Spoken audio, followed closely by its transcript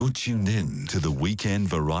You're tuned in to the Weekend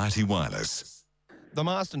Variety Wireless. The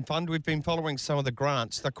Marsden Fund, we've been following some of the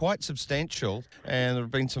grants. They're quite substantial, and there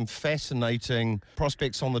have been some fascinating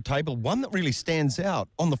prospects on the table. One that really stands out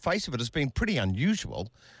on the face of it has been pretty unusual.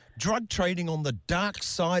 Drug trading on the dark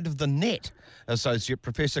side of the net. Associate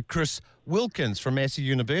Professor Chris Wilkins from Massey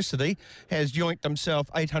University has yoinked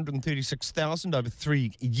himself $836,000 over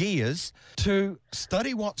 3 years to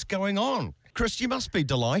study what's going on. Chris, you must be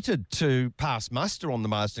delighted to pass muster on the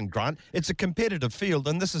Marsden grant. It's a competitive field,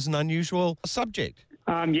 and this is an unusual subject.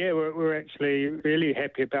 Yeah, we're actually really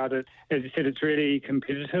happy about it. As you said, it's really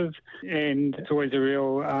competitive, and it's always a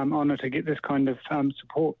real honour to get this kind of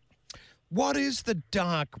support. What is the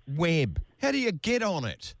dark web? How do you get on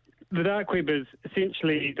it? The dark web is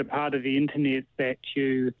essentially the part of the internet that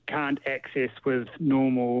you can't access with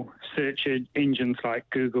normal search engines like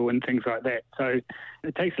Google and things like that. So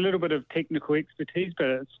it takes a little bit of technical expertise, but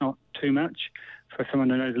it's not too much for someone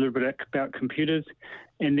who knows a little bit about computers.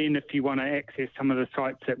 And then if you want to access some of the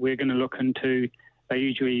sites that we're going to look into, they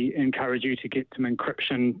usually encourage you to get some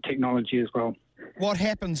encryption technology as well. What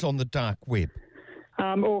happens on the dark web?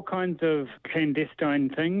 All kinds of clandestine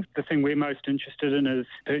things. The thing we're most interested in is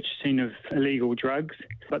purchasing of illegal drugs,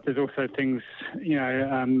 but there's also things,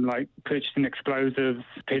 like purchasing explosives,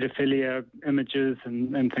 pedophilia images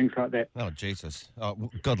and things like that. Oh, Jesus. Oh,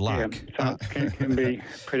 good luck. Yeah, so it can be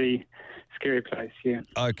pretty scary place, yeah.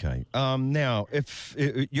 Okay. Now, if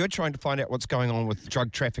you're trying to find out what's going on with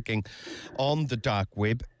drug trafficking on the dark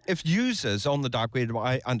web, if users on the dark web,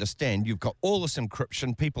 I understand you've got all this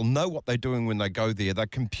encryption, people know what they're doing when they go there, they're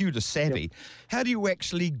computer savvy. Yep. How do you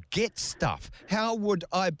actually get stuff? How would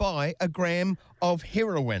I buy a gram of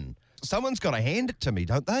heroin? Someone's got to hand it to me,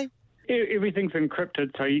 don't they? Everything's encrypted,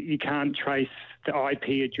 so you can't trace the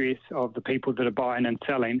IP address of the people that are buying and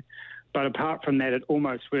selling. But apart from that, it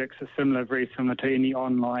almost works very similar to any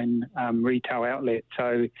online retail outlet.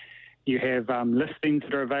 So you have listings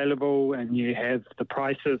that are available, and you have the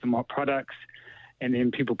prices and what products, and then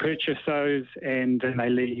people purchase those, and then they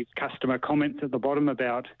leave customer comments at the bottom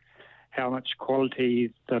about how much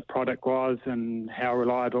quality the product was and how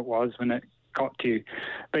reliable it was when it got to you.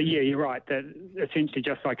 But yeah, you're right, that essentially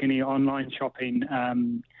just like any online shopping,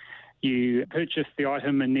 you purchase the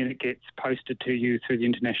item and then it gets posted to you through the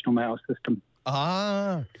international mail system.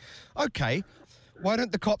 Ah, okay. Why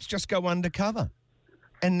don't the cops just go undercover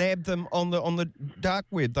and nab them on the dark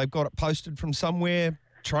web? They've got it posted from somewhere,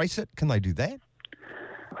 trace it. Can they do that?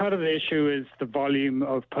 Part of the issue is the volume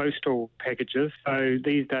of postal packages. So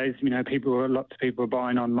these days, lots of people are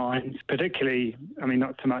buying online, particularly,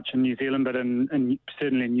 not so much in New Zealand, but in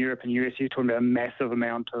certainly in Europe and US, you're talking about a massive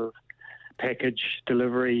amount of package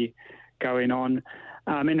delivery going on.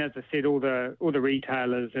 And as I said, all the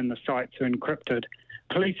retailers and the sites are encrypted.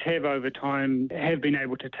 Police have over time been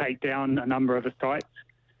able to take down a number of the sites.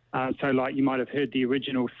 So like you might have heard, the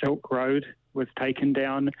original Silk Road was taken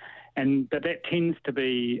down, but that tends to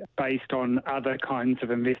be based on other kinds of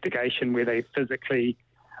investigation where they physically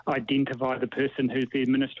identify the person who's the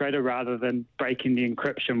administrator rather than breaking the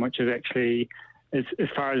encryption, which is actually, as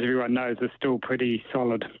far as everyone knows, is still pretty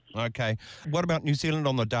solid. Okay. What about New Zealand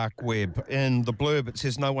on the dark web? In the blurb, it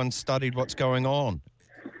says no one studied what's going on.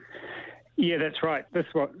 Yeah, that's right. This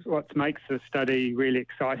what makes this study really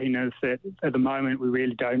exciting is that at the moment we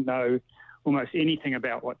really don't know almost anything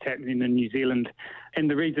about what's happening in New Zealand. And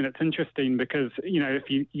the reason it's interesting because, if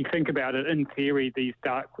you think about it, in theory, these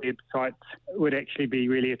dark web sites would actually be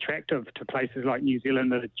really attractive to places like New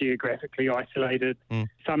Zealand that are geographically isolated.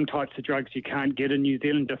 Some types of drugs you can't get in New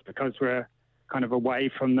Zealand just because we're kind of away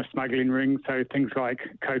from the smuggling ring. So things like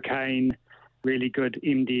cocaine, really good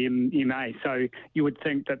MDMA. So you would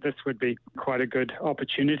think that this would be quite a good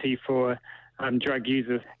opportunity for drug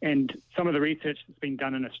users. And some of the research that's been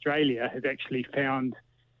done in Australia has actually found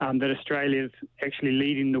that Australia is actually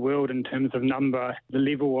leading the world in terms of the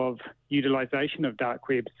level of utilisation of dark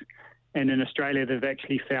webs. And in Australia, they've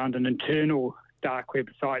actually found an internal dark web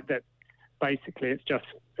site that basically it's just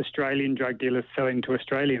Australian drug dealers selling to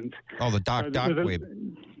Australians. Oh, the dark web.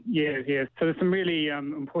 Yeah. So there's some really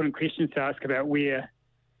important questions to ask about where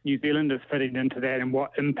New Zealand is fitting into that and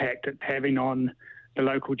what impact it's having on the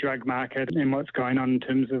local drug market and what's going on in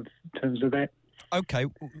terms of that. Okay,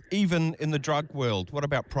 even in the drug world, what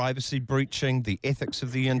about privacy breaching, the ethics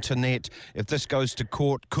of the internet? If this goes to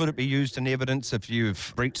court, could it be used in evidence if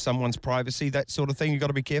you've breached someone's privacy, that sort of thing? You've got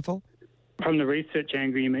to be careful? From the research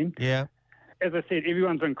angle, you mean? Yeah. As I said,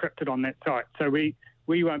 everyone's encrypted on that site, so we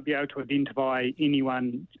won't be able to identify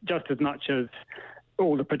anyone just as much as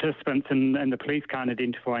all the participants and the police can't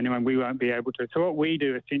identify anyone. We won't be able to. So what we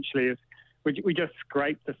do essentially is we just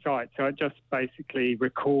scrape the site. So it just basically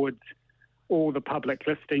records all the public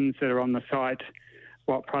listings that are on the site,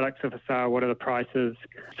 what products are for sale, what are the prices.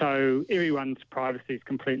 So everyone's privacy is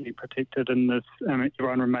completely protected in this.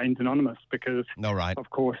 Everyone remains anonymous because, No, right. of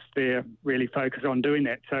course, they're really focused on doing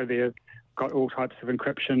that. So they've got all types of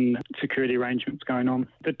encryption security arrangements going on.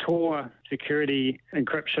 The Tor security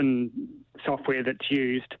encryption software that's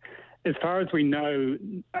used, as far as we know,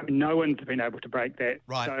 no one's been able to break that.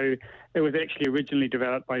 Right. So it was actually originally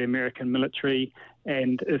developed by the American military,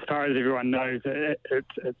 and as far as everyone knows,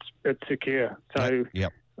 it's secure. So,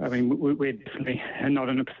 Yep. I mean, we're definitely not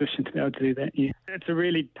in a position to be able to do that yet. It's a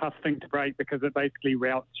really tough thing to break because it basically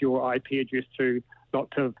routes your IP address through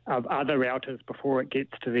lots of other routers before it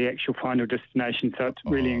gets to the actual final destination. So it's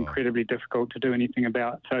really incredibly difficult to do anything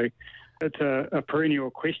about. So it's a perennial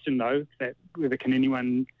question, though, that whether can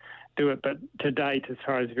anyone do it. But to date, as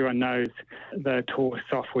far as everyone knows, the Tor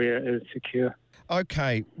software is secure.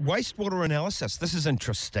 Okay, wastewater analysis. This is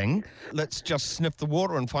interesting. Let's just sniff the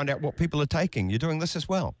water and find out what people are taking. You're doing this as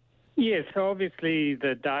well? Yeah, so obviously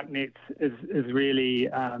the darknet is really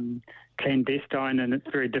clandestine and it's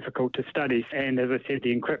very difficult to study. And as I said,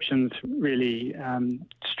 the encryption's really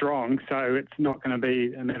strong, so it's not going to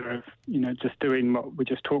be a matter of, just doing what we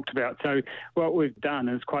just talked about. So what we've done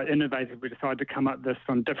is quite innovative. We decided to come up with this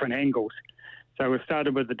from different angles. So we've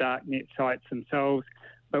started with the darknet sites themselves,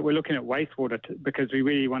 but we're looking at wastewater because we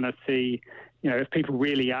really want to see, if people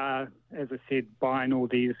really are, as I said, buying all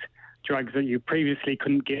these drugs that you previously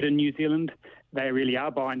couldn't get in New Zealand, they really are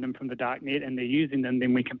buying them from the darknet and they're using them,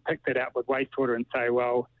 then we can pick that out with wastewater and say,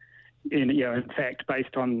 well, in fact,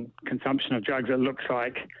 based on consumption of drugs, it looks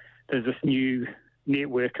like there's this new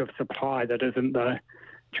network of supply that isn't the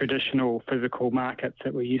traditional physical markets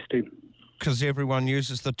that we're used to. Because everyone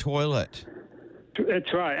uses the toilet.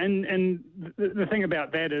 That's right. And the thing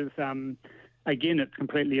about that is, again, it's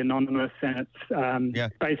completely anonymous and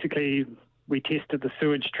it's basically we tested the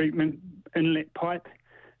sewage treatment inlet pipe.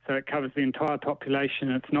 So it covers the entire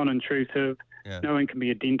population. It's non-intrusive. Yeah. No one can be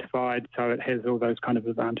identified. So it has all those kind of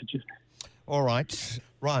advantages. All right.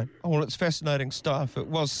 Right. Oh, well, it's fascinating stuff. It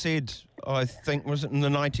was said, I think, was it in the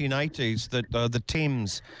 1980s, that the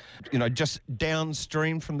Thames, just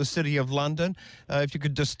downstream from the City of London, if you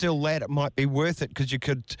could distill that, it might be worth it because you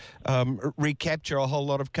could recapture a whole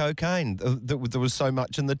lot of cocaine. There was so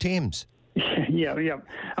much in the Thames. Yeah.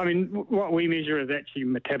 I mean, what we measure is actually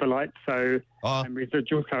metabolites, so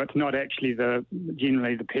residual. So it's not actually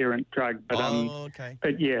generally the parent drug. But, okay.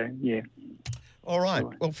 But yeah. All right.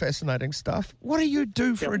 Well, fascinating stuff. What do you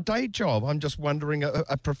do for a day job? I'm just wondering,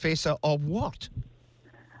 a professor of what?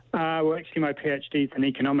 Well, actually, my PhD is in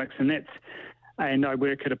economics, and I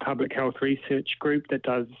work at a public health research group that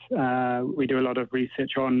does. We do a lot of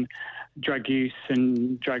research on drug use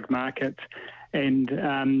and drug markets. And,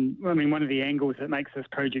 one of the angles that makes this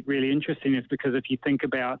project really interesting is because if you think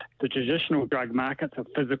about the traditional drug markets of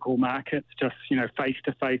physical markets, just,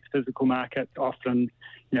 face-to-face physical markets, often,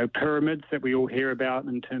 pyramids that we all hear about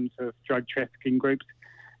in terms of drug trafficking groups.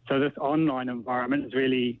 So this online environment is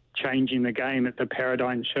really changing the game. It's a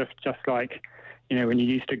paradigm shift, just like, when you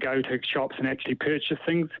used to go to shops and actually purchase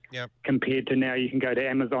things, compared to now you can go to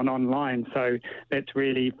Amazon online. So that's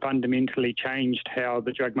really fundamentally changed how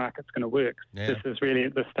the drug market's going to work. Yeah. This is really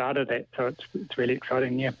at the start of that, so it's really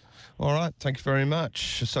exciting, yeah. All right, thank you very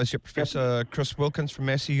much. Associate Professor Chris Wilkins from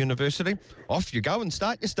Massey University. Off you go and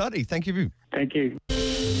start your study. Thank you. Thank you.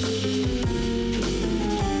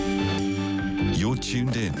 You're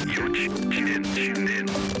tuned in.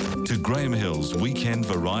 To Graham Hill's Weekend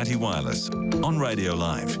Variety Wireless on Radio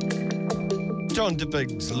Live. John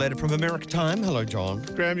DeBig's letter from America Time. Hello, John.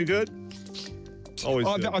 Graham, you good? Always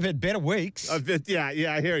good. I've had better weeks. I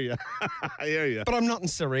hear you. I hear you. But I'm not in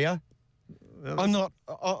Syria. I'm not,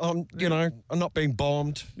 I'm not being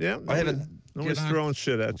bombed. Yeah. I haven't. Nobody's throwing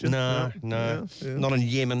shit at you. No. Yeah. Not in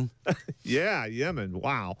Yemen. Yeah, Yemen.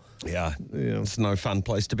 Wow. Yeah. It's no fun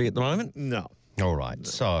place to be at the moment. No. All right,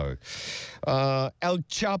 so El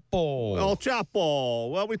Chapo. El Chapo.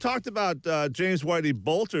 Well, we talked about James Whitey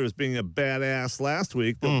Bolter as being a badass last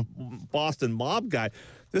week, the Boston mob guy.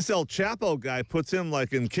 This El Chapo guy puts him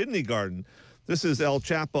like in kindergarten. This is El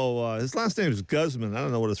Chapo. His last name is Guzman. I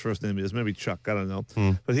don't know what his first name is. Maybe Chuck. I don't know.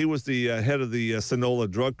 But he was the head of the Sinaloa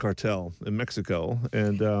drug cartel in Mexico.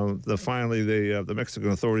 And finally, the Mexican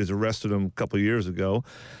authorities arrested him a couple of years ago.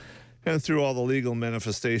 And through all the legal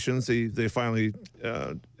manifestations, they finally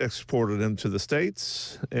exported him to the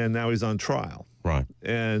States, and now he's on trial. Right.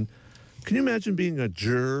 And can you imagine being a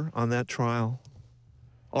juror on that trial?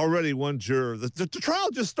 already one juror, the trial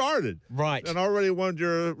just started. Right. And already one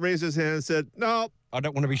juror raised his hand and said, no, I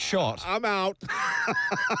don't want to be shot. I'm out.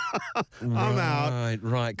 I'm out.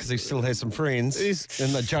 Right, because he still has some friends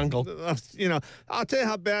in the jungle. I'll tell you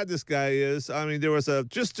how bad this guy is. I mean,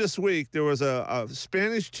 just this week, there was a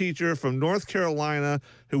Spanish teacher from North Carolina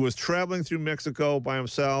who was traveling through Mexico by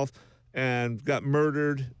himself and got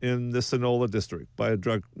murdered in the Sonora district by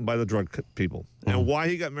the drug people. And why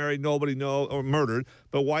he got murdered,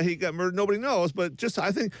 but why he got murdered, nobody knows. But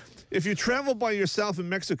I think if you travel by yourself in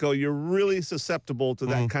Mexico, you're really susceptible to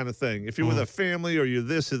that kind of thing. If you're with a family or you're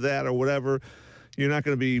this or that or whatever, you're not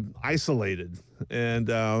going to be isolated. And,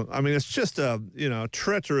 it's just a,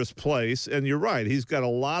 treacherous place. And you're right. He's got a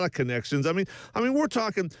lot of connections. I mean, we're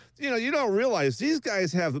talking, you don't realize these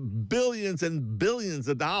guys have billions and billions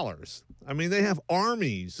of dollars. I mean, they have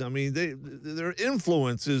armies. I mean, their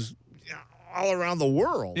influence is all around the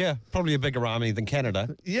world. Yeah, probably a bigger army than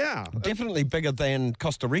Canada. Yeah. Definitely bigger than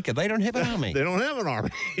Costa Rica. They don't have an army. They don't have an army.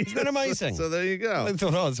 Isn't that amazing? So there you go. They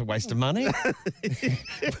thought, it's a waste of money. We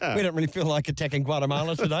don't really feel like attacking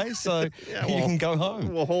Guatemala today, so you can go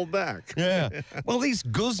home. We'll hold back. Yeah. Well, these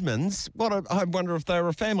Guzmans, I wonder if they were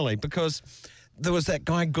a family, because there was that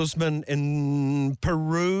guy Guzman in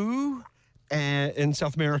Peru, in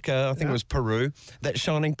South America, I think it was Peru, that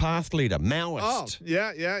Shining Path leader, Maoist. Oh,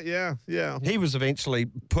 yeah. He was eventually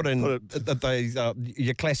put in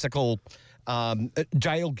your classical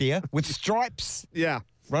jail gear with stripes. Yeah.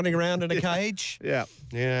 Running around in a cage. Yeah.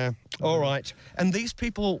 Yeah. All right. And these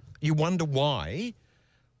people, you wonder why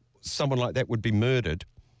someone like that would be murdered.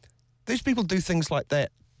 These people do things like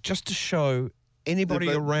that just to show anybody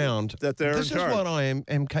around that they're this in charge. Is what I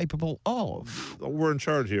am capable of. We're in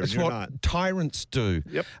charge here. It's You're what not. Tyrants do.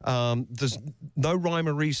 Yep. There's no rhyme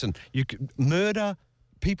or reason. You could murder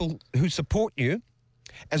people who support you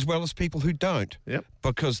as well as people who don't. Yep.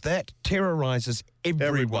 Because that terrorizes everyone.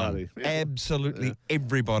 Everybody. Yeah. Absolutely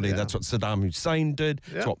everybody. Yeah. That's what Saddam Hussein did.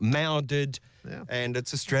 Yeah. That's what Mao did. Yeah. And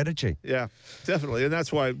it's a strategy. Yeah, definitely. And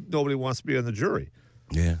that's why nobody wants to be on the jury.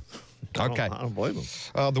 Yeah. Okay. I don't blame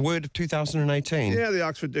them. The word of 2018. Yeah, the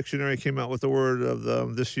Oxford Dictionary came out with the word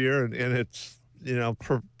of this year, and it's,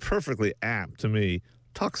 perfectly apt to me.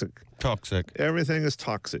 Toxic. Toxic. Everything is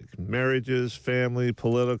toxic. Marriages, family,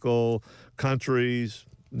 political, countries,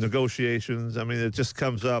 negotiations. I mean, it just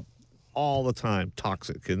comes up all the time.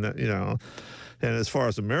 Toxic. And that, and as far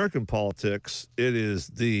as American politics, it is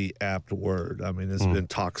the apt word. I mean, it's been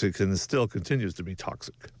toxic, and it still continues to be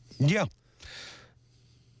toxic. Yeah.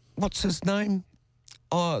 What's his name?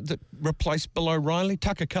 That replaced Bill O'Reilly?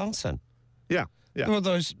 Tucker Carlson. Yeah. Yeah. Well,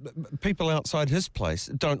 those people outside his place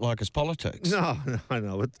don't like his politics. No, I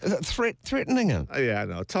know. But, threatening him. Yeah, I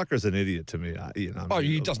know. Tucker's an idiot to me.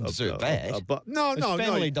 He doesn't deserve that. But no, his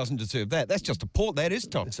family doesn't deserve that. That's just that is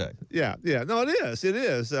toxic. Yeah. No, it is. It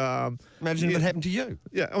is. Imagine if it happened to you.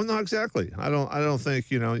 Yeah. Oh no, exactly. I don't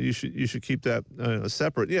think you should keep that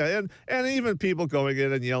separate. Yeah, and even people going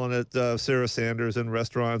in and yelling at Sarah Sanders in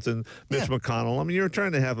restaurants and Mitch McConnell. I mean, you're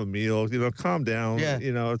trying to have a meal. Calm down. Yeah.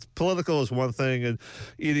 It's political is one thing, and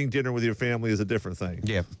eating dinner with your family is a different thing.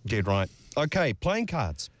 Yeah, dead right. Okay, playing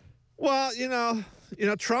cards. Well,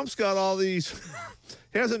 Trump's got all these.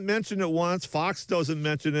 He hasn't mentioned it once. Fox doesn't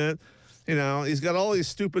mention it. He's got all these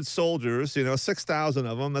stupid soldiers. 6,000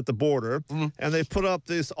 of them at the border, and they put up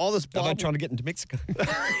all this. Are they trying to get into Mexico?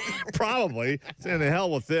 Probably. Saying the hell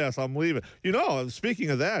with this, I'm leaving. Speaking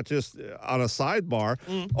of that, just on a sidebar,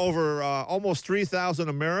 over almost 3,000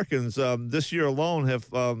 Americans this year alone have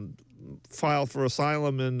filed for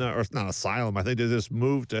asylum or not asylum. I think they just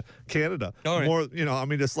moved to Canada. Oh, right. More,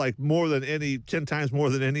 it's like 10 times more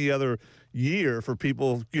than any other year for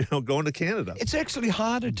people, going to Canada. It's actually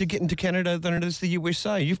harder to get into Canada than it is the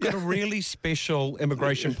USA. You've got a really special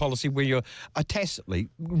immigration policy where you're tacitly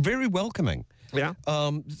very welcoming. Yeah.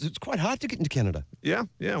 It's quite hard to get into Canada. Yeah.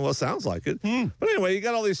 Well, it sounds like it. But anyway, you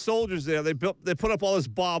got all these soldiers there. They put up all this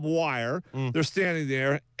barbed wire. They're standing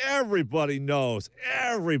there. Everybody knows.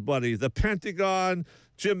 Everybody. The Pentagon,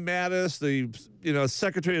 Jim Mattis, the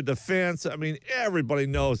Secretary of Defense. I mean, everybody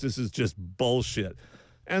knows this is just bullshit.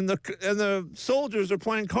 And the soldiers are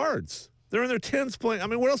playing cards. They're in their tents playing. I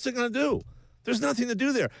mean, what else are they going to do? There's nothing to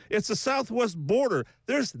do there. It's the southwest border.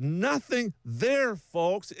 There's nothing there,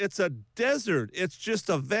 folks. It's a desert. It's just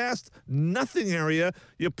a vast nothing area.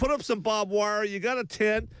 You put up some barbed wire, you got a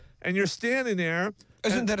tent, and you're standing there.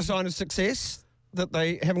 Isn't that a sign of success? That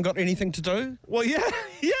they haven't got anything to do? Well, yeah,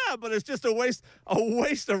 but it's just a waste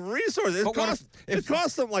of resources. It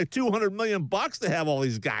costs them like $200 million to have all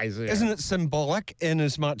these guys there. Isn't it symbolic in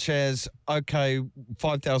as much as,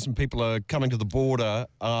 5,000 people are coming to the border,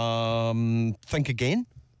 think again?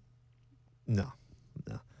 No.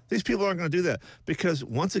 These people aren't going to do that because,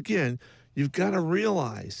 once again, you've got to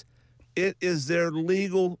realize it is their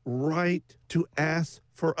legal right to ask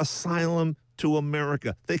for asylum to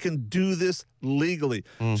America. They can do this legally.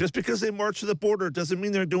 Just because they march to the border doesn't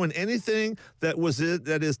mean they're doing anything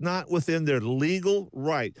that is not within their legal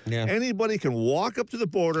right. Yeah. Anybody can walk up to the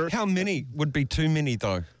border. How many would be too many,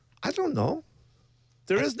 though? I don't know.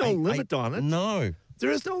 There is no limit on it. No. There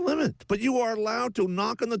is no limit, but you are allowed to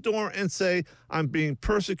knock on the door and say, I'm being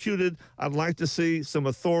persecuted. I'd like to see some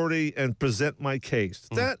authority and present my case.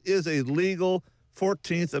 That is a legal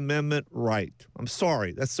 14th Amendment right. I'm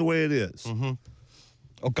sorry. That's the way it is.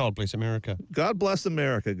 Oh, God bless America. God bless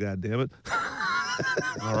America, goddammit.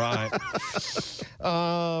 All right.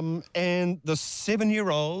 And the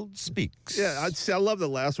 7-year-old speaks. Yeah, I love that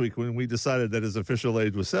last week when we decided that his official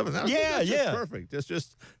age was 7. That's just perfect. It's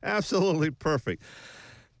just absolutely perfect.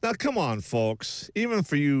 Now, come on, folks. Even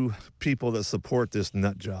for you people that support this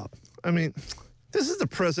nut job. I mean, this is the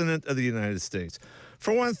president of the United States.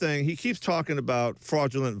 For one thing, he keeps talking about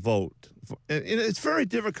fraudulent vote. And it's very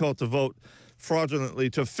difficult to vote fraudulently,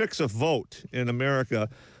 to fix a vote in America,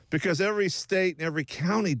 because every state and every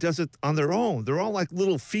county does it on their own. They're all like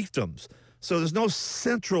little fiefdoms. So there's no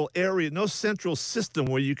central area, no central system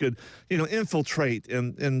where you could, infiltrate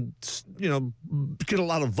and get a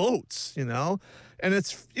lot of votes, And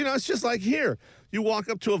it's just like here. You walk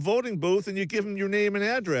up to a voting booth and you give them your name and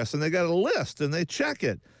address, and they got a list and they check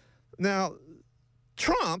it. Now,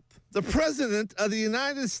 Trump, the president of the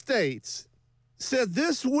United States, said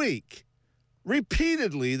this week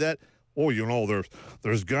repeatedly that,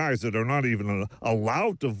 there's guys that are not even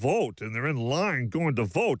allowed to vote, and they're in line going to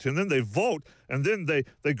vote, and then they vote, and then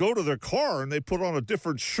they go to their car and they put on a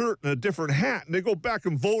different shirt and a different hat, and they go back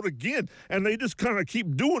and vote again, and they just kind of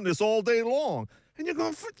keep doing this all day long. And you're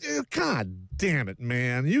going, God damn it,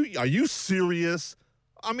 man. Are you serious?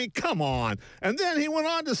 I mean, come on. And then he went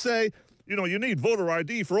on to say, you need voter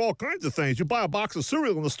ID for all kinds of things. You buy a box of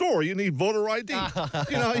cereal in the store, you need voter ID.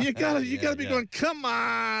 You gotta be going, come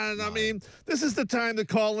on. No. I mean, this is the time to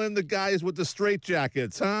call in the guys with the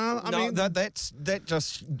straitjackets, huh? That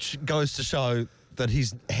just goes to show that he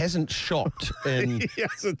hasn't shopped in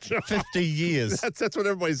 50 years. That's what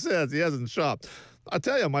everybody says. He hasn't shopped. I'll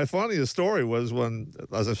tell you, my funniest story was when,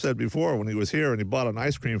 as I've said before, when he was here and he bought an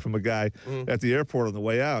ice cream from a guy at the airport on the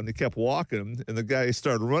way out, and he kept walking, and the guy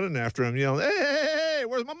started running after him, yelling, hey,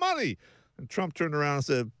 where's my money? And Trump turned around and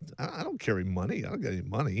said, I don't carry money. I don't got any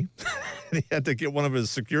money. And he had to get one of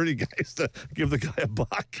his security guys to give the guy a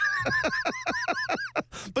buck.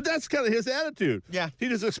 But that's kind of his attitude. Yeah. He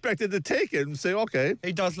just expected to take it and say, okay.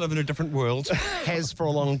 He does live in a different world. Has for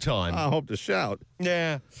a long time. I hope to shout.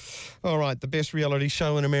 Yeah. All right. The best reality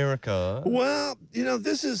show in America. Well,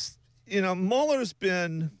 this is, Mueller's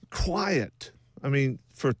been quiet. I mean,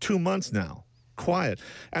 for 2 months now. Quiet.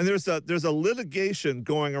 And there's a litigation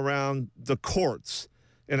going around the courts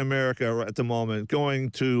in America at the moment,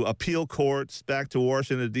 going to appeal courts, back to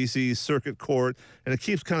Washington, D.C. Circuit Court, and it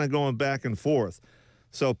keeps kind of going back and forth.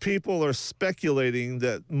 So people are speculating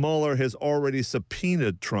that Mueller has already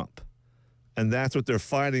subpoenaed Trump, and that's what they're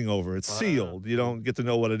fighting over. It's sealed. You don't get to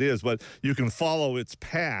know what it is, but you can follow its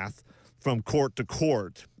path from court to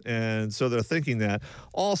court, and so they're thinking that.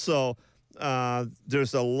 Also,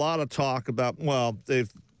 there's a lot of talk about,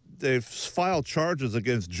 they've filed charges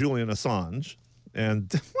against Julian Assange.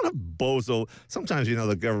 And what a bozo. Sometimes,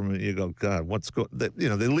 the government, you go, God,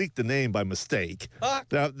 they leaked the name by mistake.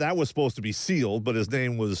 That was supposed to be sealed, but his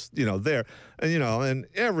name was, there. And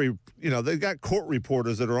they got court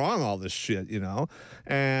reporters that are on all this shit,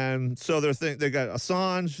 And so they got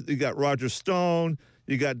Assange, you got Roger Stone,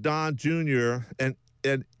 you got Don Jr., and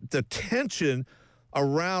the tension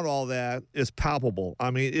around all that is palpable.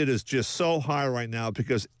 I mean, it is just so high right now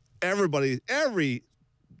because every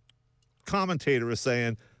commentator is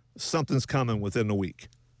saying something's coming within a week.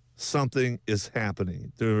 Something is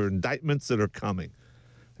happening. There are indictments that are coming,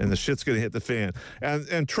 and the shit's going to hit the fan.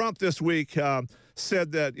 And Trump this week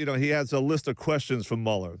said that he has a list of questions from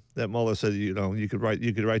Mueller. That Mueller said you could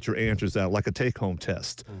write your answers out like a take-home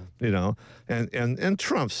test. And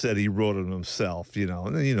Trump said he wrote them himself.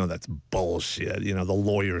 And that's bullshit. The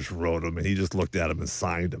lawyers wrote them, and he just looked at them and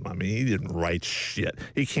signed them. I mean, he didn't write shit.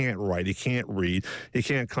 He can't write. He can't read. He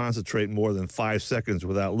can't concentrate more than 5 seconds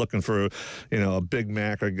without looking for a Big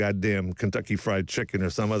Mac or goddamn Kentucky Fried Chicken or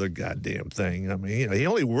some other goddamn thing. I mean, he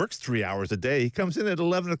only works 3 hours a day. He comes in at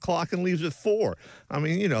 11 o'clock and leaves at 4. I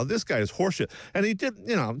mean, this guy is horseshit. And he did,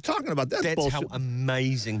 I'm talking about that bullshit. That's how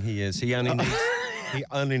amazing he is. He only needs He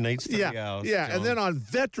only needs 3 hours. Yeah, John. and then on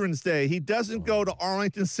Veterans Day, he doesn't go to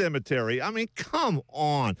Arlington Cemetery. I mean, come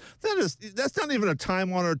on. That's not even a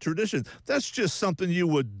time-honored tradition. That's just something you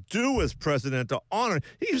would do as president to honor.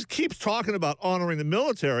 He just keeps talking about honoring the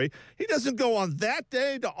military. He doesn't go on that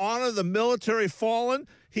day to honor the military fallen.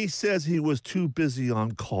 He says he was too busy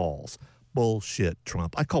on calls. Bullshit,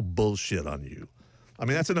 Trump. I call bullshit on you. I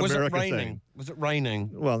mean, that's an American thing. Was it raining?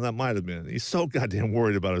 Well, that might have been. He's so goddamn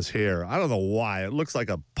worried about his hair. I don't know why. It looks like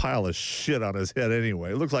a pile of shit on his head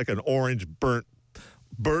anyway. It looks like an orange burnt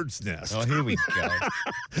bird's nest. Oh, here we go.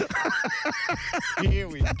 Here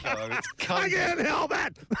we go. I can't help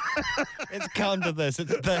it. It's come to this.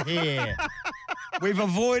 It's the hair. We've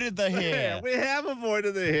avoided the hair. Yeah, we have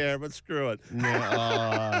avoided the hair, but screw it.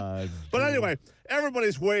 No, But anyway,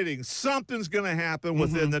 everybody's waiting. Something's going to happen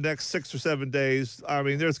within the next 6 or 7 days. I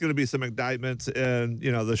mean, there's going to be some indictments, and,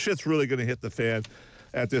 the shit's really going to hit the fan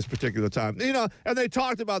at this particular time. And they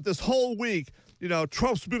talked about this whole week,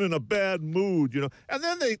 Trump's been in a bad mood, And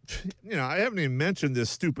then they, I haven't even mentioned this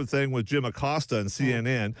stupid thing with Jim Acosta and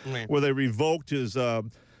CNN, where they revoked his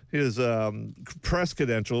press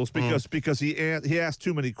credentials because he asked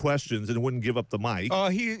too many questions and wouldn't give up the mic. Oh,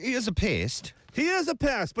 he is a pest. He is a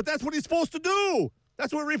pest, but that's what he's supposed to do.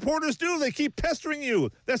 That's what reporters do. They keep pestering you.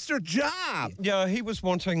 That's their job. Yeah, he was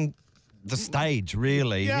wanting the stage,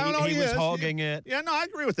 really. Yeah, he was hogging it. Yeah, no, I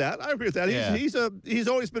agree with that. Yeah. He's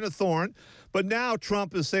always been a thorn, but now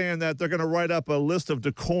Trump is saying that they're going to write up a list of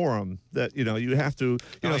decorum that you have to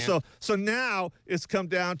So now it's come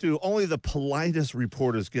down to only the politest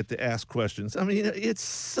reporters get to ask questions. I mean, it's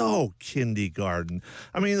so kindergarten.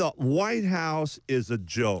 I mean, the White House is a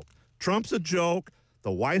joke. Trump's a joke.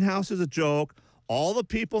 The White House is a joke. All the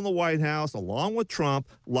people in the White House, along with Trump,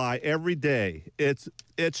 lie every day. It's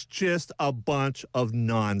just a bunch of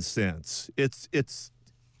nonsense. It's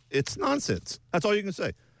nonsense. That's all you can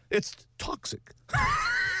say. It's toxic.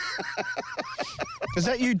 Is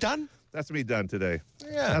that you done? That's me done today.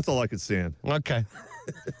 Yeah. That's all I could stand. Okay.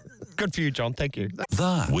 Good for you, John. Thank you.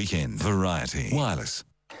 The Weekend Variety Wireless.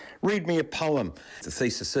 Read me a poem. The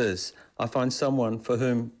thesis is, I find someone for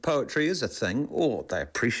whom poetry is a thing, or they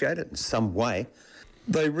appreciate it in some way.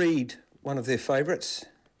 They read one of their favourites,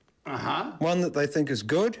 one that they think is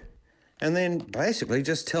good, and then basically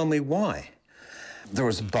just tell me why. There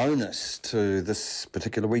was a bonus to this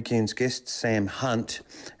particular weekend's guest, Sam Hunt,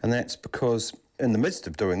 and that's because in the midst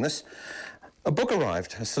of doing this, a book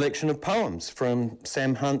arrived, a selection of poems from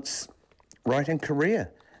Sam Hunt's writing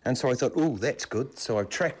career. And so I thought, that's good. So I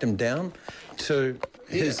tracked him down to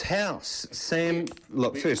his house. Sam,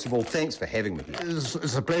 look, first of all, thanks for having me here.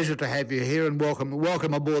 It's a pleasure to have you here, and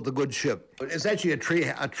welcome aboard the good ship. It's actually a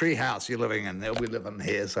tree house you're living in. We live in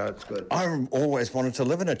here, so it's good. I've always wanted to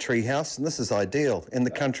live in a tree house, and this is ideal. In the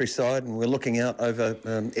countryside, and we're looking out over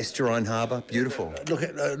Estuarine Harbour. Beautiful.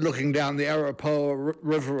 Looking down the Arapahoe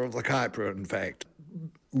River of the Kaipara, in fact.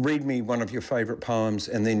 Read me one of your favourite poems,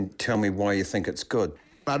 and then tell me why you think it's good.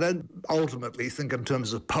 I don't ultimately think in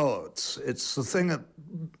terms of poets. It's the thing that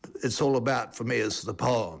it's all about for me is the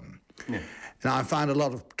poem. Yeah. And I find a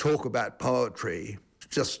lot of talk about poetry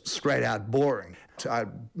just straight out boring. I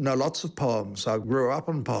know lots of poems. I grew up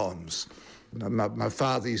on poems. My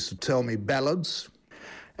father used to tell me ballads,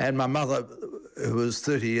 and my mother, who was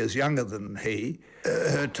 30 years younger than he,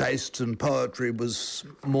 her taste in poetry was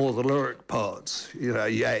more the lyric poets,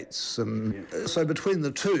 Yeats. And so between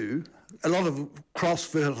the two, a lot of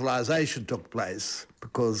cross-fertilisation took place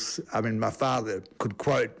because, my father could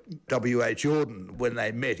quote W.H. Auden. When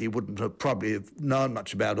they met, he wouldn't have probably have known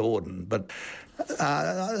much about Auden. But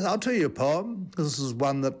I'll tell you a poem. This is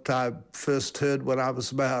one that I first heard when I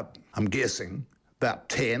was about 10.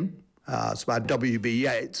 It's by W.B.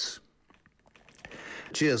 Yeats.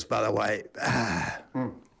 Cheers, by the way.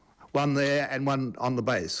 One there and one on the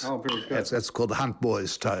bass. Oh, very good. That's called the Hunt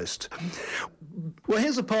Boys Toast. Well,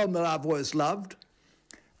 here's a poem that I've always loved.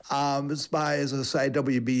 It's by, as I say,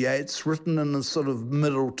 W.B. Yeats, written in the sort of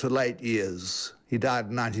middle to late years. He died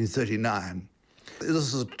in 1939.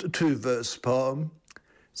 This is a two-verse poem.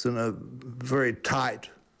 It's in a very tight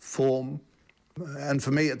form, and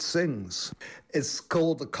for me it sings. It's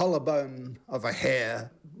called The Collarbone of a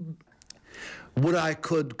Hare. Would I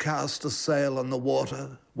could cast a sail on the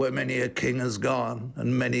water where many a king has gone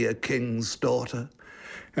and many a king's daughter,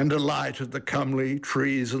 and delight at the comely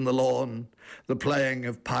trees and the lawn, the playing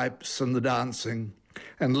of pipes and the dancing,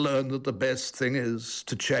 and learn that the best thing is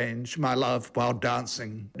to change my love while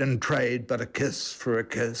dancing and trade but a kiss for a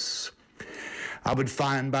kiss. I would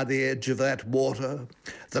find by the edge of that water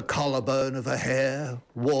the collarbone of a hare,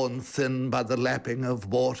 worn thin by the lapping of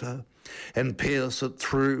water, and pierce it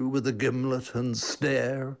through with a gimlet and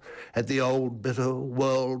stare at the old bitter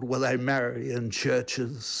world where they marry in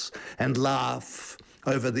churches and laugh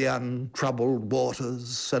over the untroubled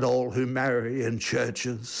waters at all who marry in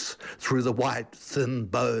churches through the white thin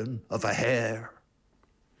bone of a hair.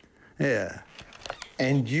 Yeah.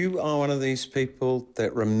 And you are one of these people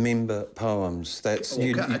that remember poems. That's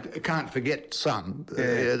I can't forget some.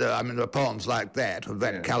 I mean, the poems like that, of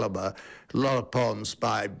that calibre, a lot of poems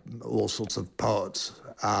by all sorts of poets,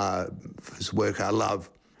 whose work I love.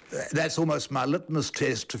 That's almost my litmus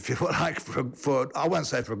test, if you like, for I won't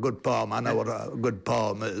say for a good poem. I know what a good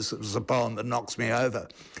poem is. It's a poem that knocks me over.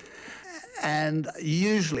 And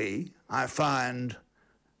usually I find,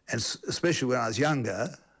 and especially when I was younger,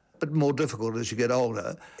 but more difficult as you get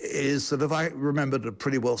older, is that if I remembered it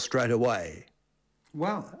pretty well straight away,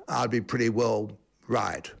 I'd be pretty well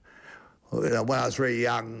right. You know, when I was very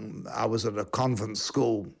young, I was at a convent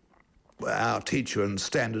school. Our teacher in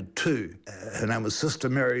Standard 2, her name was Sister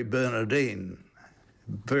Mary Bernardine,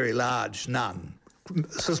 very large nun,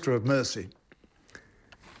 Sister of Mercy.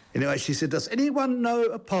 Anyway, she said, does anyone know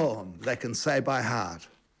a poem they can say by heart?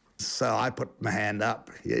 So I put my hand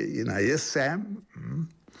up, you know, yes, Sam? Mm-hmm.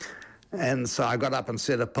 And so I got up and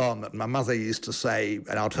said a poem that my mother used to say,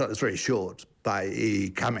 and I'll tell it's very short, by E.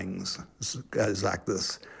 Cummings. It goes like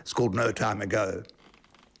this. It's called No Time Ago.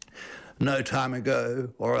 No time ago,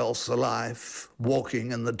 or else a life,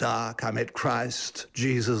 walking in the dark, I met Christ.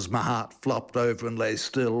 Jesus, my heart flopped over and lay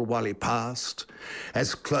still while he passed.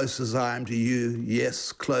 As close as I am to you,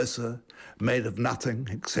 yes, closer, made of nothing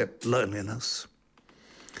except loneliness.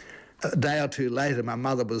 A day or two later, my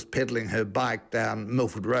mother was pedaling her bike down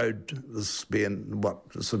Milford Road. This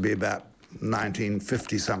would be about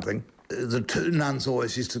 1950-something. The two nuns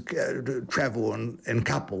always used to travel in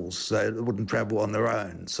couples, so they wouldn't travel on their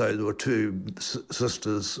own. So there were two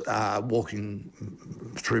sisters walking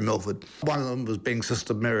through Milford. One of them was being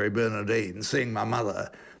Sister Mary Bernardine, seeing my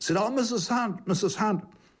mother, said, "Oh, Mrs. Hunt,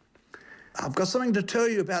 I've got something to tell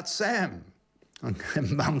you about Sam."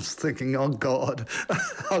 And Mum's thinking, oh, God,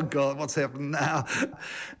 what's happened now?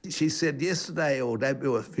 She said yesterday or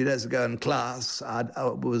a few days ago in class, I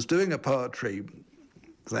was doing a poetry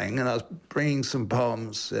thing and I was bringing some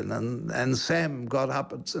poems in and Sam got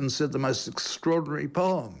up and said the most extraordinary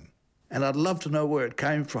poem. And I'd love to know where it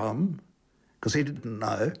came from, because he didn't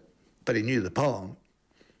know, but he knew the poem.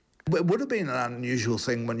 It would have been an unusual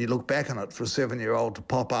thing when you look back on it for a 7-year-old to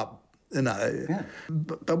pop up. You know,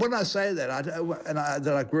 but when I say that,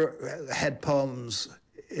 I had poems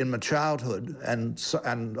in my childhood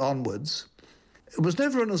and onwards, it was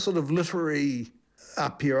never in a sort of literary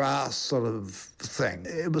up your arse sort of thing.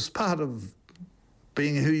 It was part of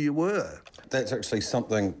being who you were. That's actually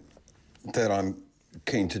something that I'm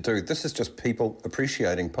keen to do. This is just people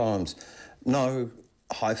appreciating poems. No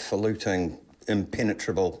highfalutin,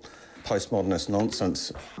 impenetrable postmodernist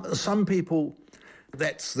nonsense. Some people,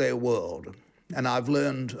 that's their world. And I've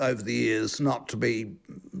learned over the years not to be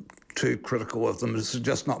too critical of them. It's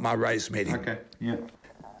just not my race meeting. Okay, yeah.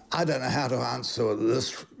 I don't know how to answer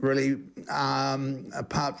this, really,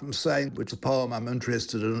 apart from saying which poem I'm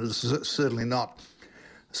interested in. It's certainly not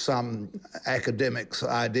some academic's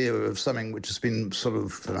idea of something which has been sort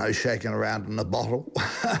of, shaken around in a bottle.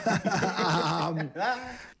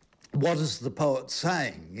 What is the poet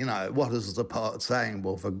saying? What is the poet saying?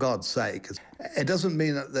 Well, for God's sake. It doesn't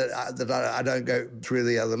mean that I don't go through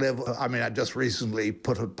the other level. I mean, I just recently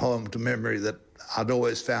put a poem to memory that I'd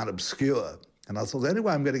always found obscure. And I thought, the only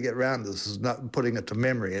way I'm going to get around this is not putting it to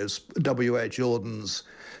memory. It's W.H. Auden's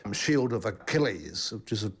Shield of Achilles,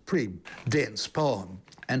 which is a pretty dense poem.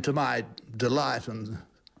 And to my delight and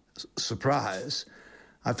surprise,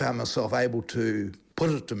 I found myself able to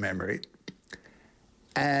put it to memory.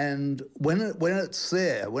 And when it's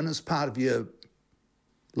there, when it's part of your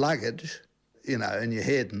luggage, in your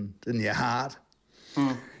head and in your heart,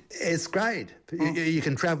 it's great. You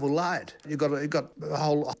can travel light. You've got a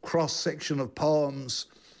whole cross-section of poems,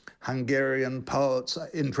 Hungarian poets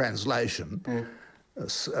in translation,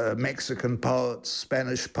 Mexican poets,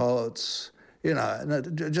 Spanish poets,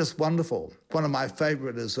 just wonderful. One of my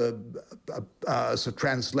favourite is a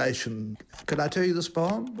translation. Could I tell you this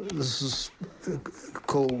poem? This is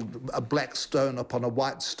called A Black Stone Upon a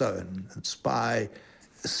White Stone. It's by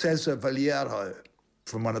Cesar Vallejo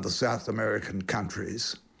from one of the South American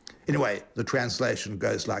countries. Anyway, the translation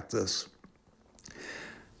goes like this.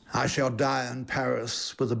 I shall die in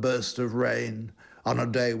Paris with a burst of rain on a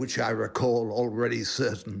day which I recall already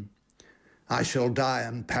certain. I shall die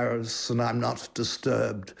in Paris and I'm not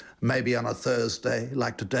disturbed, maybe on a Thursday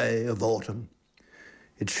like today of autumn.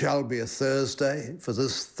 It shall be a Thursday, for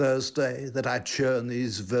this Thursday that I churn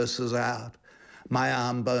these verses out. My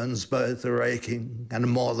arm bones both are aching, and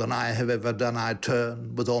more than I have ever done I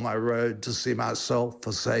turn with all my road to see myself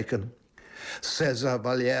forsaken. Cesar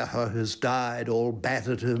Vallejo has died, all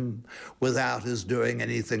battered him, without his doing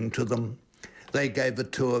anything to them. They gave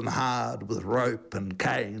it to him hard with rope and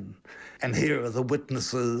cane. And here are the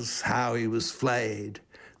witnesses how he was flayed,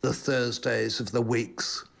 the Thursdays of the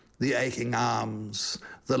weeks, the aching arms,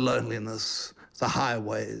 the loneliness, the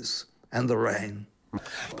highways, and the rain.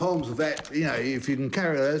 Poems of that, if you can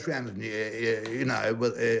carry those around in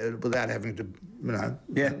without having to,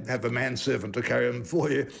 have a manservant to carry them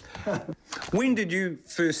for you. When did you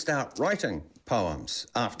first start writing poems?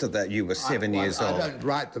 After that, you were 7 years old. I don't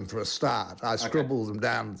write them for a start. I scribble them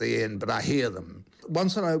down at the end, but I hear them.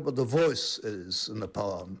 Once I know what the voice is in the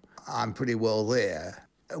poem, I'm pretty well there.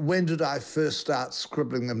 When did I first start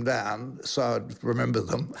scribbling them down so I'd remember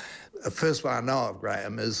them? The first one I know of,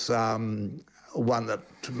 Graham, is one that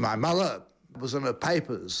my mother was in her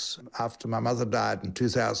papers after my mother died in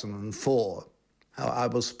 2004. I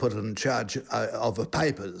was put in charge of her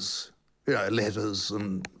papers, letters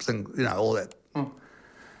and things, all that.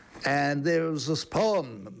 And there was this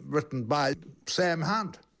poem written by Sam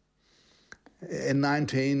Hunt in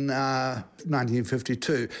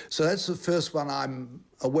 1952. So that's the first one I'm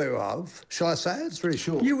aware of. Shall I say it? It's very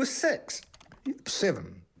short. You were 6?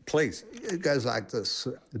 7. Please. It goes like this,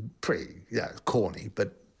 pretty, corny,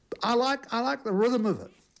 but I like the rhythm of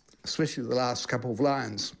it, especially the last couple of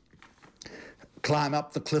lines. Climb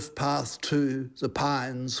up the cliff path to the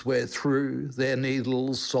pines where through their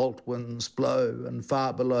needles salt winds blow and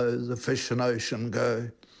far below the fish and ocean go.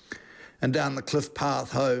 And down the cliff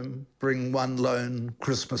path home bring one lone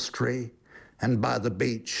Christmas tree and by the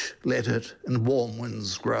beach let it in warm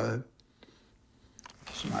winds grow.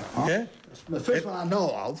 Yeah. The first one I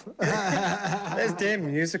know of. That's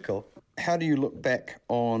damn musical. How do you look back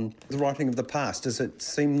on the writing of the past? Does it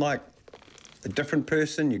seem like a different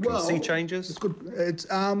person? You can see changes? It's good. It's,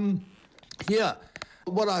 yeah.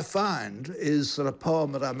 What I find is that a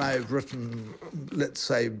poem that I may have written, let's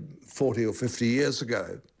say, 40 or 50 years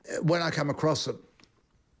ago, when I come across it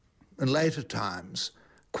in later times,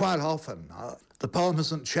 quite often, the poem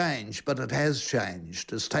hasn't changed, but it has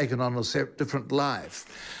changed. It's taken on a different life.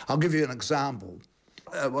 I'll give you an example.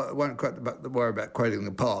 I won't worry about quoting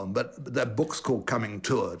the poem, but that book's called Coming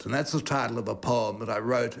to It, and that's the title of a poem that I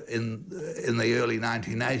wrote in the early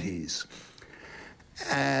 1980s.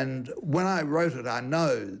 And when I wrote it, I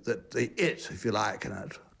know that the it, if you like, in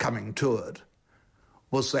it, coming to it,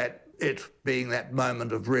 was that it being that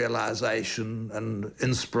moment of realisation and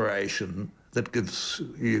inspiration that gives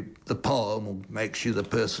you the poem or makes you the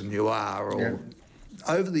person you are. Or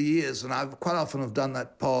over the years, and I've quite often have done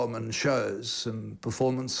that poem in shows and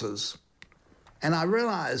performances, and I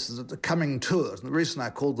realised that the coming to it, and the reason I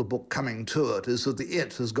called the book Coming to It, is that the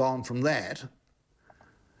it has gone from that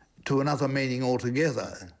to another meaning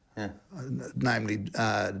altogether, namely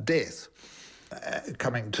death,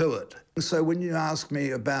 coming to it. So when you ask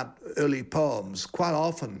me about early poems, quite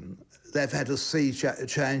often they've had to see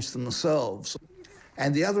change themselves.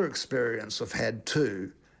 And the other experience I've had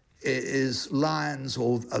too is lines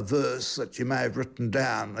or a verse that you may have written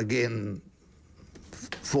down, again,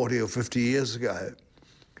 40 or 50 years ago,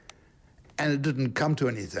 and it didn't come to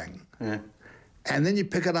anything. Yeah. And then you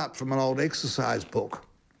pick it up from an old exercise book,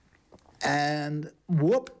 and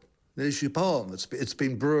whoop, there's your poem. It's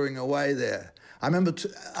been brewing away there. I remember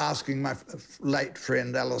asking my late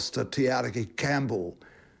friend Alistair Tiaraki Campbell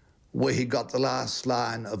where he got the last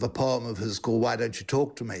line of a poem of his called Why Don't You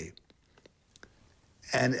Talk to Me?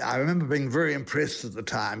 And I remember being very impressed at the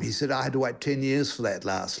time. He said I had to wait 10 years for that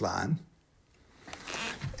last line.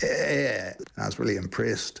 Yeah, I was really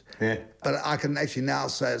impressed. Yeah. But I can actually now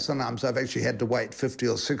say sometimes I've actually had to wait 50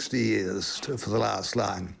 or 60 years for the last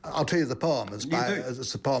line. I'll tell you the poem.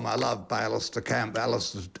 It's a poem I love by Alistair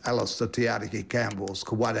Tiaraki Campbell. It's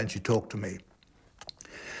called Why Don't You Talk to Me?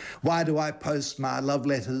 Why do I post my love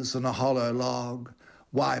letters in a hollow log?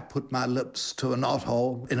 Why put my lips to a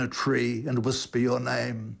knothole in a tree and whisper your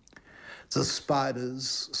name? The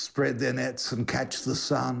spiders spread their nets and catch the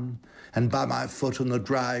sun, and by my foot in the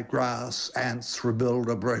dry grass, ants rebuild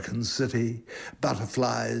a broken city.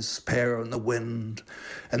 Butterflies pair in the wind,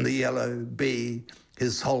 and the yellow bee,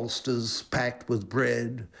 his holsters packed with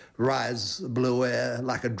bread, rides the blue air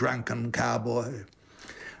like a drunken cowboy.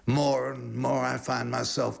 More and more I find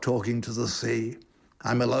myself talking to the sea.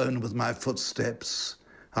 I'm alone with my footsteps.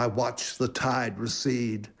 I watch the tide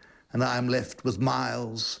recede, and I am left with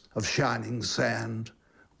miles of shining sand.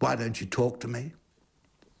 Why don't you talk to me?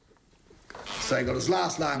 So he got his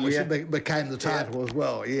last line, which became the title as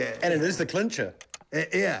well. Yeah, And it is the clincher.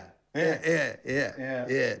 Yeah,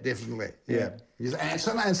 definitely. Yeah. And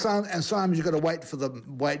sometimes you've got to wait for them.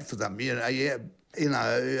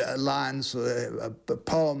 Lines,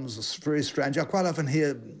 poems are very strange. I quite often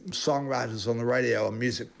hear songwriters on the radio or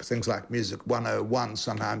things like Music 101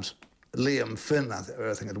 sometimes. Liam Finn, I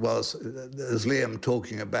think it was, there's Liam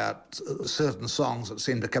talking about certain songs that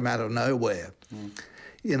seem to come out of nowhere.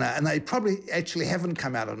 And they probably actually haven't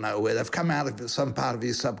come out of nowhere. They've come out of some part of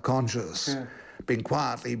your subconscious, been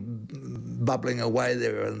quietly bubbling away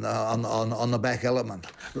there on the back element.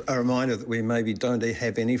 A reminder that we maybe don't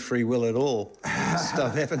have any free will at all.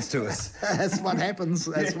 Stuff happens to us. That's what happens.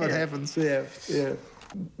 That's what happens, yeah.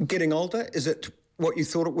 Getting older, is it what you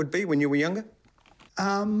thought it would be when you were younger?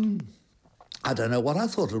 I don't know what I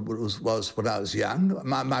thought it was when I was young.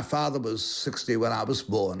 My father was 60 when I was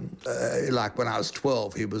born. Like when I was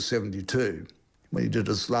 12, he was 72. When he did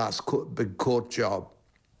his last big court job,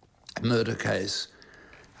 murder case,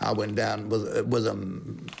 I went down with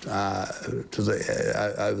him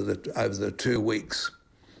over the 2 weeks.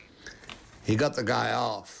 He got the guy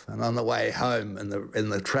off, and on the way home in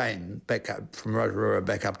the train back up from Rotorua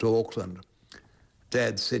back up to Auckland,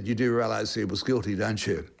 Dad said, "You do realise he was guilty, don't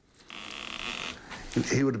you?"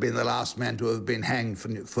 He would have been the last man to have been hanged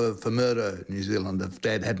for murder in New Zealand if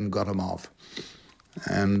Dad hadn't got him off.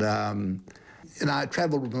 And I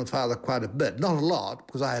travelled with my father quite a bit. Not a lot,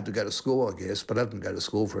 because I had to go to school, I guess, but I didn't go to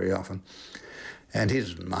school very often. And he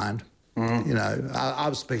didn't mind. I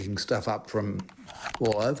was picking stuff up from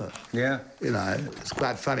all over. Yeah. It's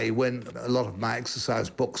quite funny when a lot of my exercise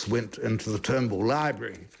books went into the Turnbull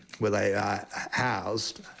Library, where they are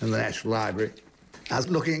housed in the National Library. I was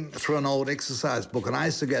looking through an old exercise book, and I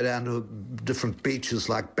used to go down to different beaches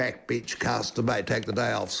like Back Beach, Castlebar Bay, take the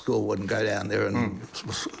day off school and go down there, and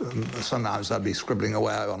sometimes I'd be scribbling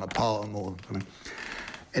away on a poem or something.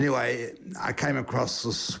 Anyway, I came across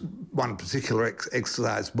this one particular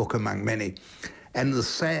exercise book among many, and the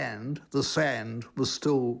sand was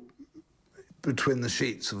still between the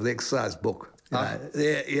sheets of the exercise book. The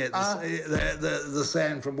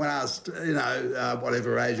sand from when I was,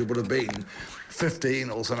 whatever age it would have been, 15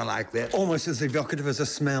 or something like that. Almost as evocative as a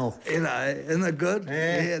smell. Isn't it good?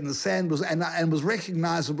 Yeah, and the sand was, and was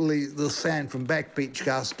recognisably the sand from Back Beach,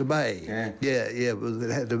 Castlebar Bay.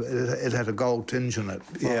 It had a gold tinge in it.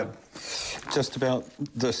 Yeah. Just about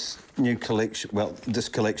this new collection, this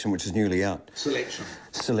collection which is newly out. Selection,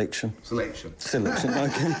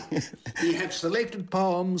 okay. You have selected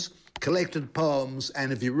poems, collected poems,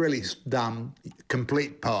 and if you're really dumb,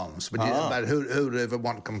 complete poems. But who would ever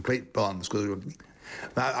want complete poems? Because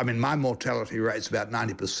my mortality rate's about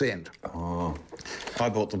 90%. Oh, I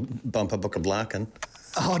bought the bumper book of Larkin.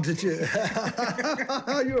 Oh, did you?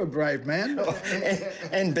 You're a brave man.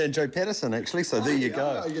 and Banjo Patterson, actually, so there you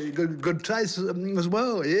go. Good taste as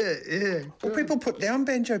well, yeah. Well, people put down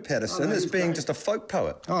Banjo Patterson as being just a folk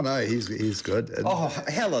poet. Oh, no, he's good. And,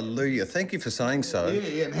 hallelujah. Thank you for saying so.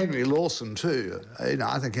 Yeah, and Henry Lawson, too.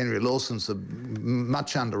 I think Henry Lawson's a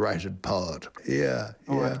much underrated poet. Yeah.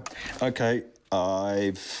 Right. Okay,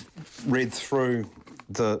 I've read through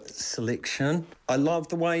the selection. I love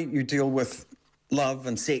the way you deal with love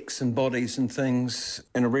and sex and bodies and things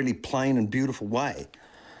in a really plain and beautiful way.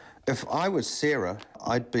 If I was Sarah,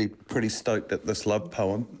 I'd be pretty stoked at this love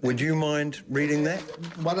poem. Would you mind reading that?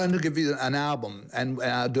 Why don't I give you an album and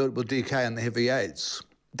I'll do it with DK and the Heavy Eights.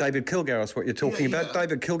 David Kilgour is what you're talking about.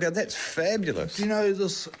 David Kilgour, that's fabulous. Do you know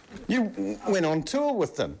this? You went on tour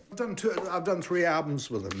with them. I've done 3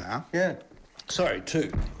 albums with them now. Yeah. Sorry,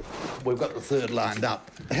 2. We've got the 3rd lined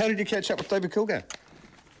up. How did you catch up with David Kilgour?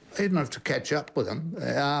 I didn't have to catch up with him.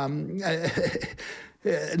 How do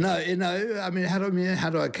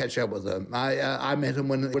I catch up with him? I met him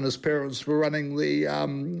when his parents were running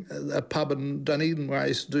a pub in Dunedin where I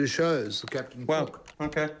used to do shows, the Captain Cook.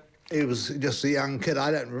 Okay. He was just a young kid.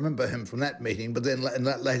 I don't remember him from that meeting, but then in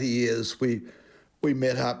that later years we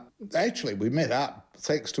met up. Actually, we met up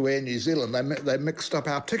thanks to Air New Zealand. They mixed up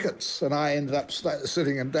our tickets, and I ended up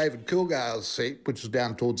sitting in David Kilgour's seat, which was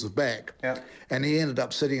down towards the back, and he ended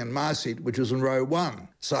up sitting in my seat, which was in row 1.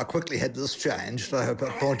 So I quickly had this changed. I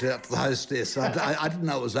pointed out to the hostess. I didn't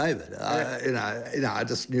know it was David. I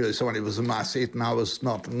just knew somebody was in my seat, and I was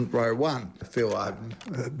not in row 1. I feel I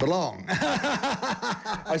belong.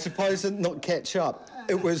 I suppose not catch up.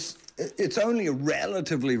 It's only a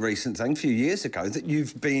relatively recent thing, a few years ago, that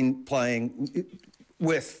you've been playing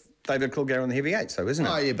with David Kilgour and the Heavy Eights, though, isn't it?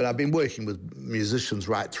 Oh, yeah, but I've been working with musicians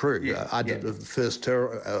right through. Yeah, I did the first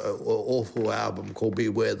awful album called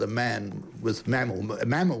Beware the Man with Mammal.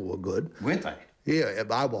 Mammal were good. Weren't they? Yeah,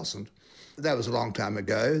 I wasn't. That was a long time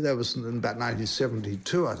ago. That was in about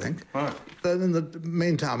 1972, I think. Right. Then in the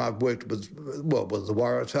meantime, I've worked with the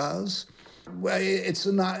Waratahs. Well, it's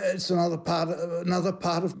another part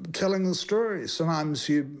of telling the story. Sometimes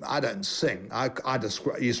I don't sing. I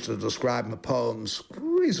used to describe my poems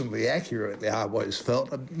reasonably accurately, I always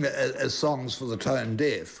felt, as songs for the tone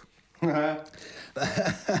deaf.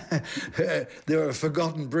 They're a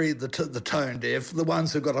forgotten breed, the tone deaf, the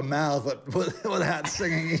ones who've got to mouth it without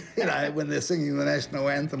singing, when they're singing the national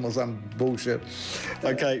anthem or some bullshit.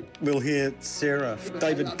 Okay, we'll hear Sarah,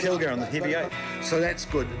 David Kilgour on the Heavy 8. So that's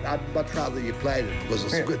good. I'd much rather you played it because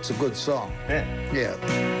it's a good song. Yeah.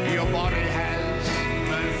 Your body has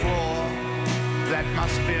no flaw, that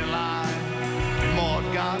must be a lie. Maud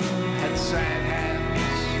Gunn had sad hands,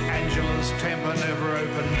 Angela's temper never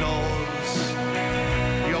opened doors.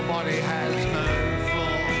 Your body has no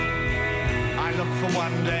flaw. I look for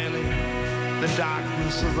one daily, the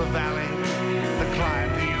darkness of the valley, the climb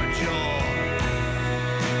to your jaw.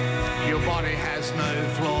 Your body has no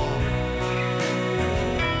flaw.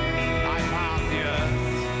 I part the earth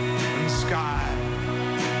and sky.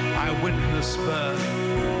 I witness birth.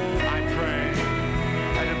 I pray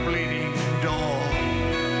at a bleeding door.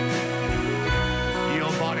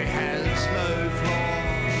 Your body has no flaw.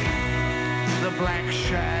 The black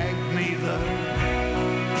shag neither,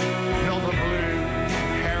 nor the blue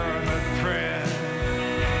heron at prayer.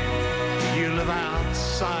 You live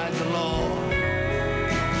outside the law.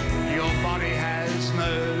 Your body has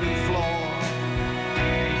no flaw.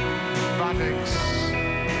 Buttocks,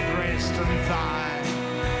 breast and thigh,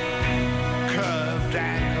 curved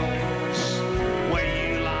ankles where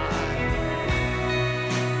you lie.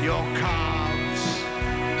 Your calves,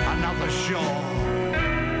 another shore.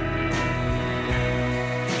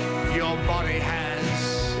 Your body has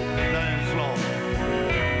no flaw.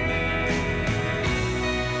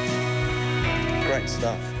 Great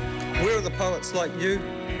stuff. Where are the poets like you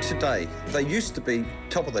today? They used to be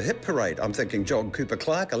top of the hit parade. I'm thinking John Cooper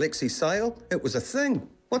Clarke, Alexei Sayle. It was a thing.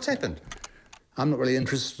 What's happened? I'm not really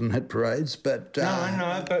interested in hit parades, but... No, I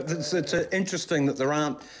know, but it's interesting that there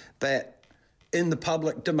aren't that in the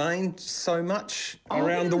public domain so much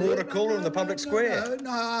around the water cooler and the public square. No,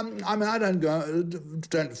 I mean, I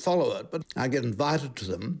don't follow it, but I get invited to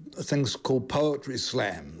them, things called poetry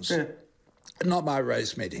slams. Yeah. Not my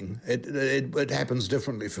race meeting. It happens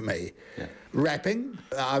differently for me. Yeah. Rapping.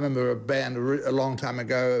 I remember a band a long time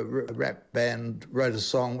ago, a rap band wrote a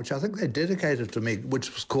song which I think they dedicated to me,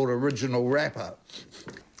 which was called Original Rapper.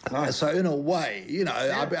 Nice. So in a way,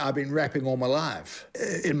 I've been rapping all my life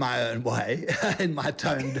in my own way, in my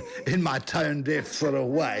tone deaf sort of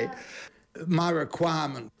way. My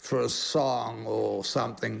requirement for a song or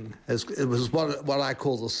something it was what I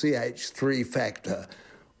call the CH3 factor,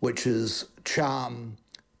 which is charm,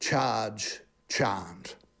 charge,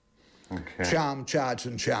 chant. Okay. Charm, charge,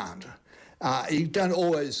 and chant. You don't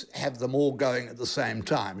always have them all going at the same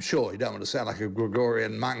time. Sure, you don't want to sound like a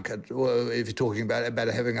Gregorian monk if you're talking about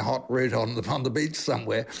having a hot root on the beach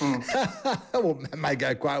somewhere. Well, it may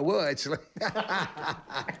go quite well, actually.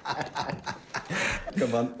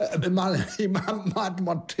 Come on. You might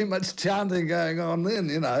want too much chanting going on then,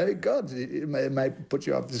 God, it may put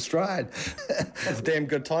you off your stride. That's a damn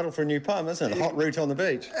good title for a new poem, isn't it? Hot root on the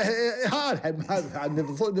beach. I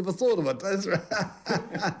never thought of it. That's right.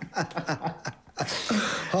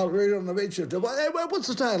 Hot root on the beach. What's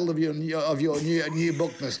the title of your new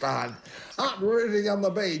book, Mr. Hunt? Hot rooting on the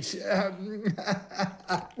beach.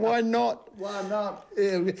 Why not? Why not?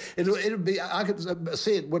 It'll be. I could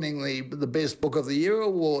see it winning the Best Book of the Year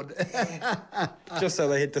award. Just so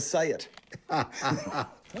they had to say it.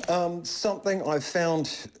 Something I've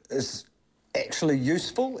found is actually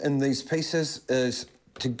useful in these pieces is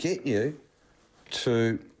to get you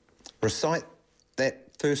to recite that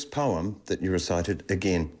first poem that you recited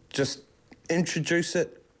again. Just introduce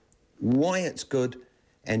it, why it's good,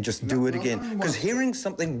 and just do it again. Because hearing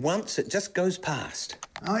something once, it just goes past.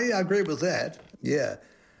 Oh, yeah, I agree with that. Yeah.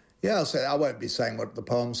 Yeah, I'll say I won't be saying what the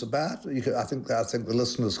poem's about. I think the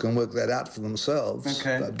listeners can work that out for themselves.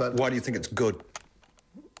 Okay. But why do you think it's good?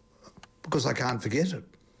 Because I can't forget it.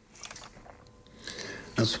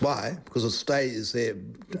 That's why, because it stays there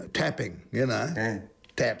tapping, Yeah.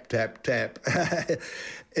 Tap, tap, tap.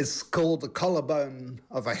 It's called The Collarbone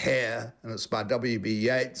of a Hare, and it's by W.B.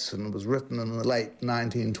 Yeats, and it was written in the late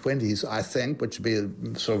 1920s, I think, which would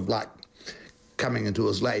be sort of like coming into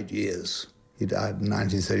his late years. He died in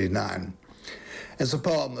 1939. It's a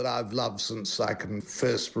poem that I've loved since I can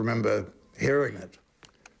first remember hearing it,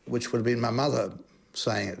 which would have been my mother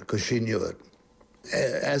saying it, because she knew it.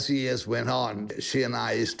 As the years went on, she and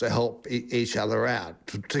I used to help each other out.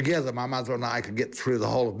 Together, my mother and I could get through the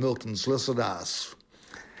whole of Milton's Lycidas.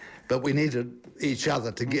 But we needed each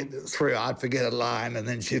other to get through. I'd forget a line, and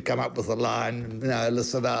then she'd come up with a line, you know,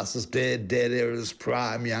 Lycidas is dead, dead ere his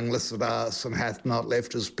prime, young Lycidas, and hath not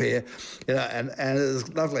left his peer. You know, and it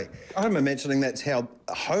was lovely. I'm imagining that's how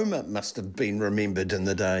Homer must have been remembered in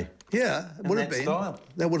the day. Yeah, it would have been. Style.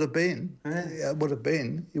 That would have been. Yeah, it would have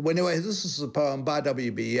been. Well, anyway, this is a poem by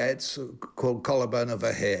W.B. Yeats called Collarbone of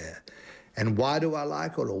a Hare. And why do I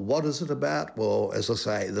like it, or what is it about? Well, as I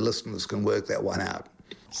say, the listeners can work that one out.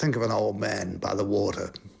 Think of an old man by the water,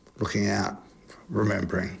 looking out,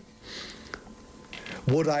 remembering.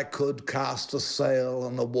 Would I could cast a sail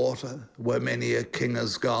on the water where many a king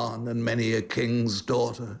has gone and many a king's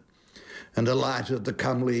daughter, and alighted the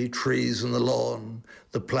comely trees and the lawn,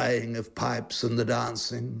 the playing of pipes and the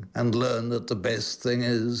dancing, and learn that the best thing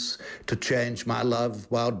is to change my love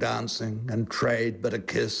while dancing and trade but a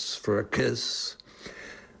kiss for a kiss.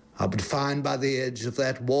 I would find by the edge of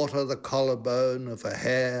that water the collarbone of a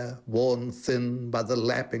hare worn thin by the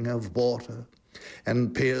lapping of water,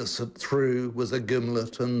 and pierce it through with a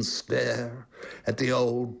gimlet and stare at the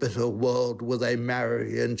old bitter world where they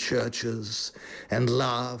marry in churches and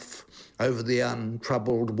laugh over the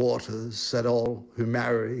untroubled waters at all who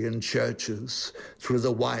marry in churches through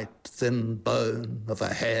the white thin bone of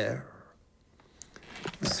a hare.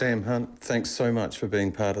 Sam Hunt, thanks so much for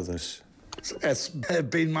being part of this. It's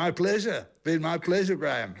been my pleasure. Been my pleasure,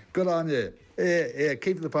 Graham. Good on you. Yeah,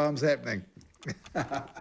 keep the poems happening.